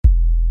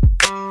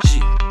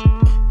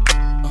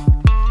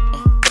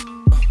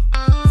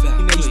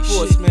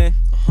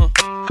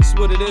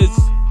what it is.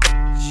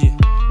 Yeah.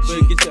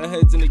 Better get your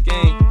heads in the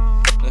game.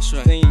 That's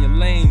right. Stay in your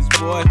lanes,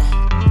 boy.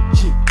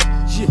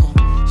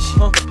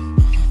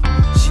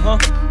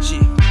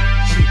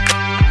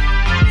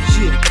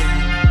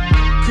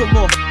 Come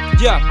on.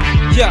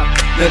 Yeah.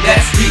 Now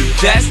that's D,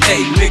 that's A,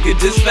 nigga,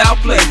 this foul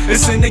play.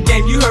 It's in the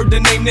game, you heard the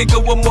name,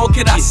 nigga, what more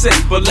could I say?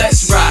 But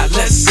let's ride,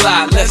 let's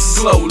slide, let's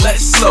slow,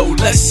 let's slow,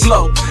 let's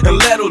slow, and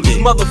let all these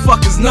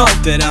motherfuckers know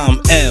that I'm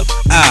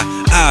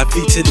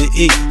L-I-I-V to the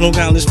E. Long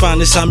Island's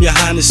finest, I'm your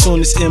highness on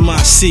this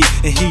MIC.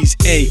 And he's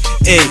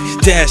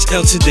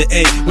A-A-L to the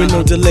A. With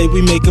no delay,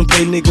 we make him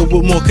pay, nigga,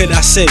 what more could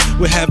I say?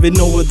 We're having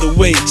no other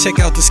way. Check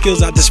out the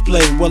skills I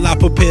display while I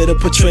prepare to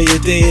portray a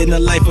day in the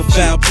life of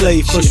foul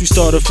play. First we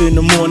start off in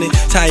the morning,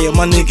 tired,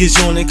 my niggas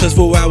on it. Cause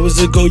 4 hours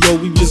ago, yo,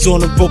 we was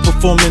on the road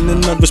performing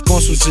and the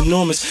response was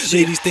enormous.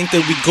 Ladies think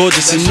that we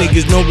gorgeous and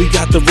niggas know we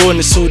got the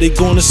rawness, so they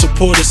gonna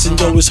support us. And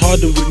yo, it's hard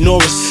to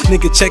ignore us.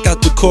 Nigga, check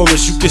out the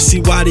chorus, you can see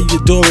why they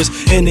adore us.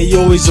 And they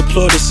always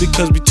applaud us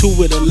because we two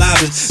of the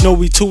livest. No,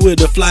 we two of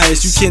the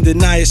flyers, you can't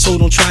deny it, so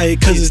don't try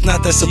it. Cause it's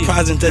not that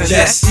surprising that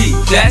that's E,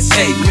 that's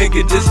A,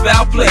 nigga, this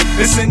foul play.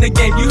 It's in the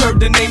game, you heard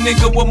the name,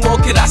 nigga, what more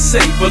could I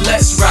say? But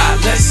let's ride,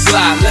 let's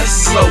slide, let's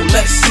slow,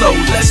 let's slow,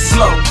 let's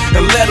slow,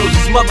 and let all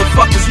these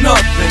motherfuckers know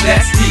that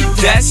that's D,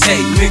 that's A,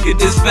 nigga,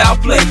 this foul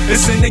play.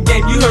 It's in the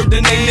game, you heard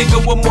the name,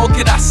 nigga, what more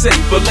could I say?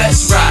 But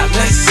let's ride,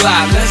 let's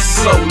slide, let's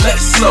slow,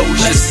 let's slow,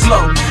 let's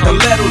slow, and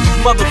let all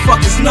these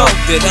motherfuckers know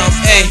that I'm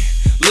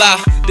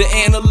A-La, the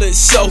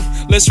analyst. So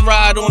let's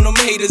ride on them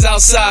haters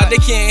outside. They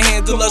can't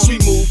handle us, we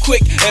move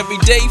quick every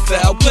day.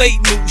 Foul play,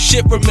 new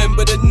shit,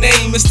 remember the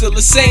name, it's still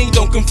the same,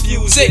 don't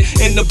confuse it.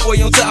 And the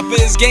boy on top of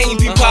his game,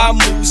 P-Pie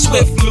moves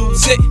swift,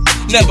 lose it.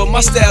 Never,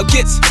 my style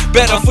gets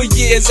better. For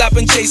years I've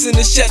been chasing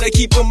the cheddar,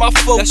 keeping my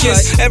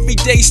focus.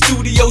 Everyday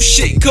studio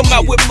shit, come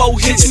out with more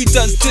hits. We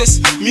does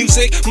this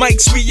music,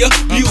 mics we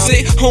abuse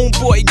it.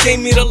 Homeboy gave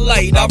me the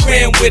light, I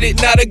ran with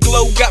it. Now the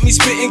glow got me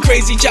spitting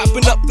crazy,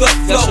 chopping up the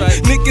flow.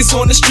 Niggas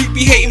on the street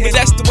be hating, but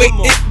that's the way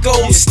it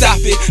goes.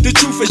 Stop it, the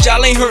truth is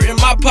y'all ain't hurting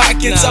my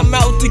pockets. I'm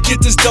out to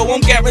get this dough,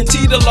 I'm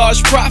guaranteed a large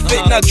profit.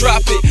 Now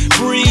drop it,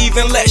 breathe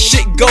and let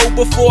shit go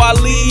before I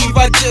leave.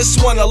 I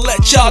just wanna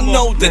let y'all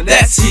know that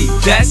that's E,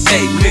 that's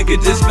A, nigga,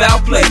 this foul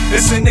play.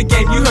 It's in the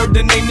game, you heard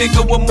the name,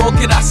 nigga, what more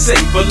could I say?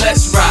 But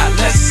let's ride,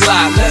 let's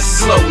slide, let's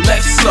slow,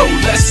 let's slow,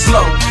 let's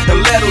slow,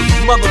 and let all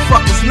these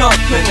motherfuckers know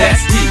that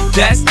that's E,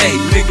 that's A,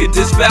 nigga,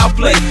 this foul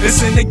play. It's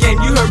in the game,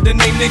 you heard the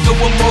name, nigga,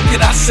 what more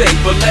could I say?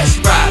 But let's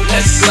ride,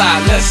 let's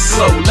slide, let's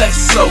slow, let's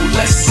slow,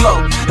 let's slow,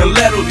 and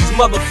let all these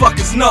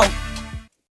motherfuckers know